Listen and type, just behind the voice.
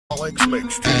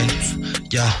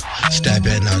Yeah, step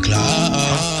in the club.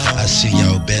 I see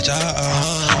your bitch.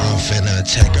 I'm finna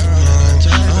take her home.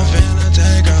 I'm finna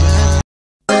take her home.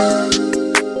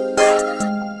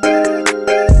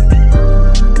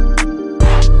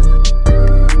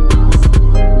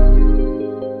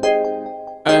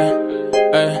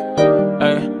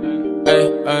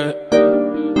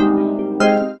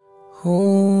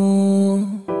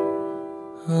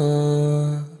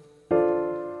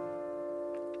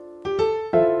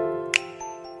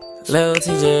 Lil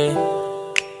TJ,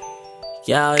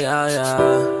 yeah, yeah,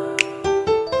 yeah,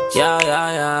 yeah,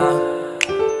 yeah, yeah.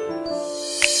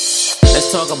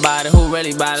 Let's talk about it, who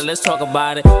really bout it, let's talk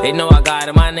about it. They know I got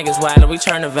it, my niggas wild, we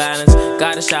turn to violence.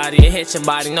 Got a shot, it hit your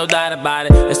body, no doubt about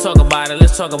it. Let's talk about it,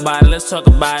 let's talk about it, let's talk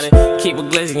about it. Keep it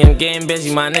glizzy, I'm getting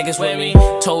busy, my niggas with me.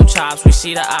 Toe chops, we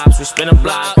see the ops, we spin a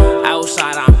block.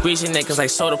 Outside, I'm greasing niggas like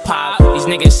soda pop. These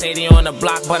niggas say they on the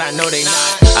block, but I know they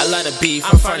not. I love the beef,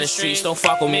 I'm from the streets, don't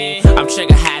fuck with me. I'm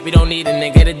trigger happy, don't need a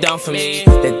nigga to dump for me.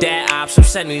 The dead ops, I'm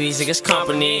sending these niggas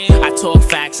company. I talk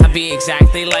facts, I be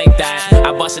exact, they like that.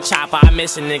 I bust a chopper, I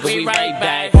miss a nigga, we right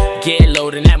back. Get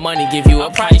loaded, that money give you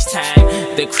a price tag.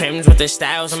 The crims with the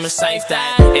styles, I'ma sife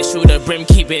that. And shoot the brim,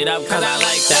 keep it up, cause I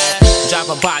like that.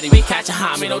 Drop a body, we catch a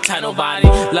homie, don't tell nobody.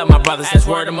 Love my brothers, that's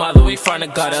word of mother, we front the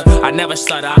gutter. I never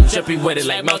stutter, I'm drippy with it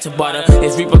like melted butter.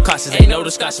 It's repercussions, ain't no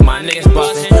discussion, my niggas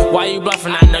buffin'. Why you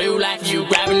bluffing? I know you lacking, you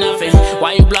grabbing nothing.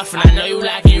 Why you bluffing? I know you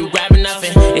lacking, you grabbing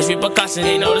nothing. It's repercussions,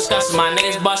 ain't no discussion, my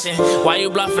niggas bustin'. Why you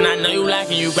bluffing? I know you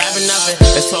lacking, you grabbing nothing.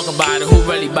 Let's talk about it, who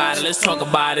really bout it, let's talk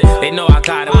about it. They know I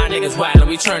got it, my niggas wildin',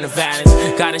 we turn to violence.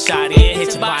 Got a shot, it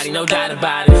hit your body, no doubt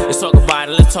about it. Let's talk about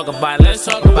it, let's talk about it, let's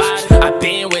talk about it. I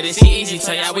been with it, see easy,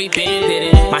 tell ya we been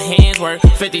did it. My hands work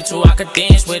 52, I could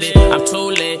dance with it. I'm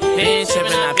too lit, been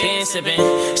trippin', I been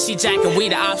sippin'. She jackin'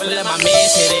 weed, the opposite, let my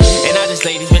mans hit it. And I just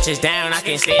lay these bitches down, I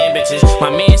can't stand bitches. My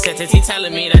man sentence, he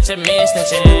telling me that your man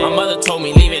snitching. My mother told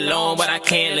me leave it alone, but I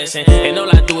can't listen. And all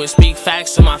I do is speak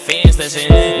facts so my fans listen.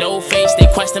 No face, they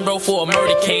question bro for a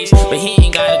murder case, but he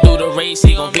ain't gotta do the race,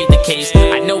 he gon' beat the case.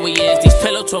 I know he is, these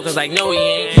pillow talkers like no he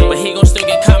ain't, but he gon' still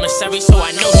get commissary, so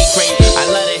I know he great. I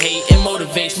love to hate, it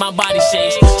motivates, my body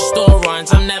shakes. Store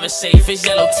runs, I'm never safe, it's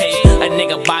yellow tape. A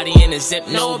nigga body in a zip,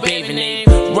 no baby name.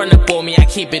 Run up on me, I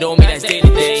keep it on me, that's day to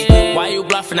day. Why you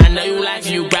bluffing? I know you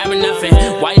lacking, you grabbing nothing.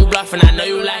 Why you bluffing? I know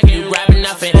you lacking, you grabbing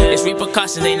nothing. It's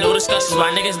repercussions, ain't no discussions,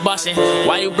 my niggas bustin'.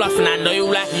 Why you bluffing? I know you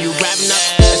lacking, you grabbing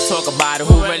nothing. Let's talk about it,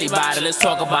 who really bout it, let's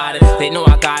talk about it. They know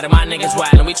I got it, my niggas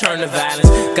wildin', we turn to violence.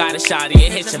 Got a shot, it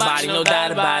hit your body, no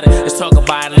doubt about it. Let's talk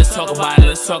about it, let's talk about it,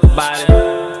 let's talk about it.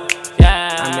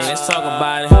 Yeah, I mean, let's talk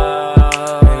about it.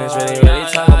 Let's really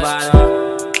talk about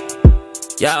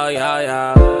it. Yo, yo,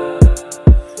 yo.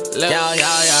 Yo,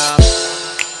 yo, yo.